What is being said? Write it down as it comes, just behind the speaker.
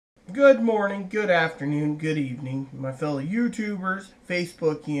Good morning, good afternoon, good evening, my fellow YouTubers,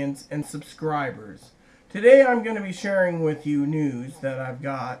 Facebookians, and subscribers. Today I'm going to be sharing with you news that I've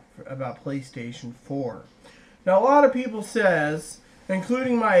got about PlayStation 4. Now a lot of people says,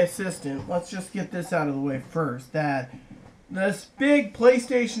 including my assistant, let's just get this out of the way first, that this big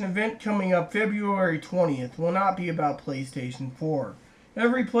PlayStation event coming up February 20th will not be about PlayStation 4.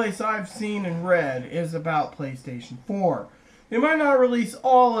 Every place I've seen and read is about PlayStation 4. They might not release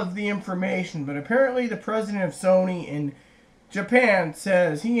all of the information, but apparently the president of Sony in Japan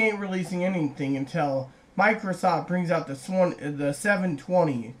says he ain't releasing anything until Microsoft brings out the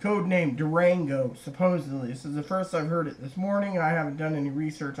 720, codenamed Durango, supposedly. This is the first I've heard it this morning. I haven't done any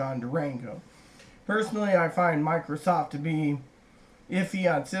research on Durango. Personally, I find Microsoft to be iffy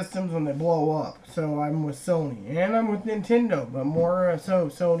on systems when they blow up, so I'm with Sony. And I'm with Nintendo, but more so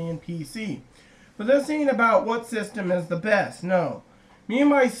Sony and PC. But this ain't about what system is the best, no. Me and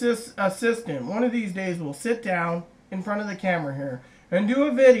my assistant, one of these days, will sit down in front of the camera here and do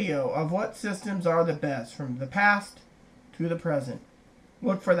a video of what systems are the best from the past to the present.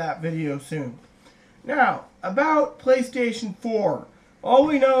 Look for that video soon. Now, about PlayStation 4. All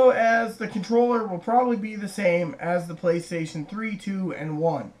we know as the controller will probably be the same as the PlayStation 3, 2, and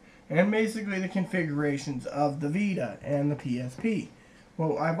 1. And basically the configurations of the Vita and the PSP.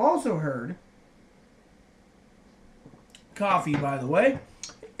 Well, I've also heard... coffee, by the way,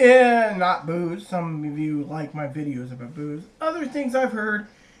 and not booze. Some of you like my videos about booze. Other things I've heard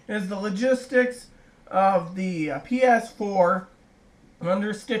is the logistics of the PS4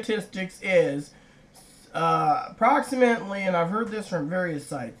 under statistics is approximately, and I've heard this from various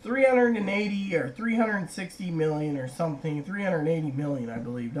sites, 380 or 360 million or something, 380 million, I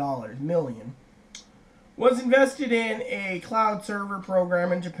believe, million, was invested in a cloud server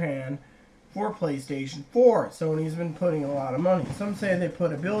program in Japan for PlayStation 4. Sony's been putting a lot of money. Some say they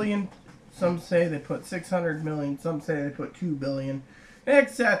put $1 billion, some say they put 600 million, some say they put 2 billion,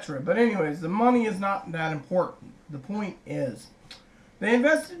 etc. But anyways, the money is not that important. The point is, they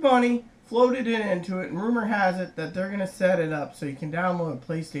invested money, floated it into it, and rumor has it that they're going to set it up so you can download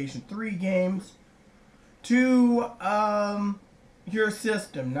PlayStation 3 games to your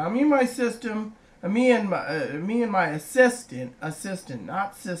system. Now, me and my assistant,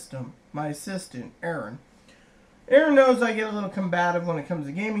 my assistant, Aaron. Aaron knows I get a little combative when it comes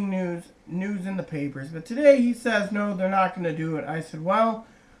to gaming news in the papers. But today he says, no, they're not going to do it. I said, well,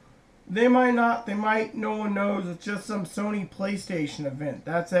 they might not. They might. No one knows. It's just some Sony PlayStation event.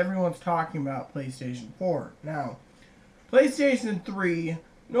 That's everyone's talking about PlayStation 4. Now, PlayStation 3,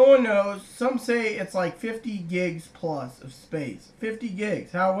 no one knows. Some say it's like 50 gigs plus of space. 50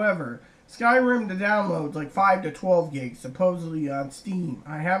 gigs. However, Skyrim to download's like 5 to 12 gigs, supposedly on Steam.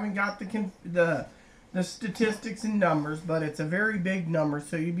 I haven't got the statistics and numbers, but it's a very big number,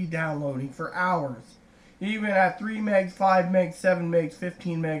 so you'd be downloading for hours. You even have 3 megs, 5 megs, 7 megs,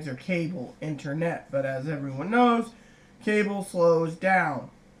 15 megs, or cable internet. But as everyone knows, cable slows down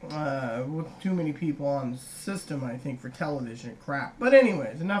with too many people on the system, I think, for television crap. But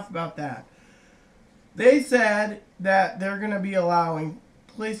anyways, enough about that. They said that they're going to be allowing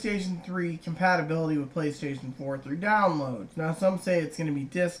PlayStation 3 compatibility with PlayStation 4 through downloads. Now, some say it's going to be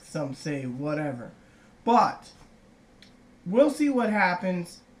discs, some say whatever. But we'll see what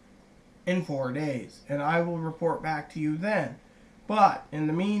happens in 4 days, and I will report back to you then. But in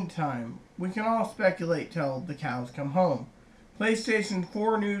the meantime, we can all speculate till the cows come home. PlayStation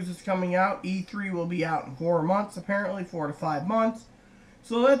 4 news is coming out. E3 will be out in 4 months, apparently 4 to 5 months.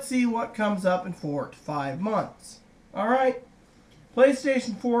 So let's see what comes up in 4 to 5 months. Alright?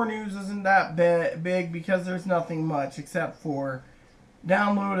 PlayStation 4 news isn't that big because there's nothing much except for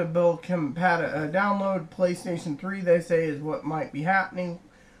download PlayStation 3, they say, is what might be happening.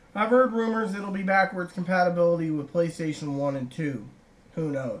 I've heard rumors it'll be backwards compatibility with PlayStation 1 and 2.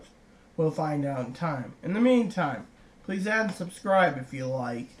 Who knows? We'll find out in time. In the meantime, please add and subscribe if you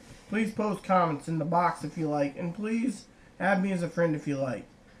like. Please post comments in the box if you like. And please add me as a friend if you like.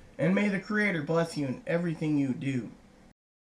 And may the Creator bless you in everything you do.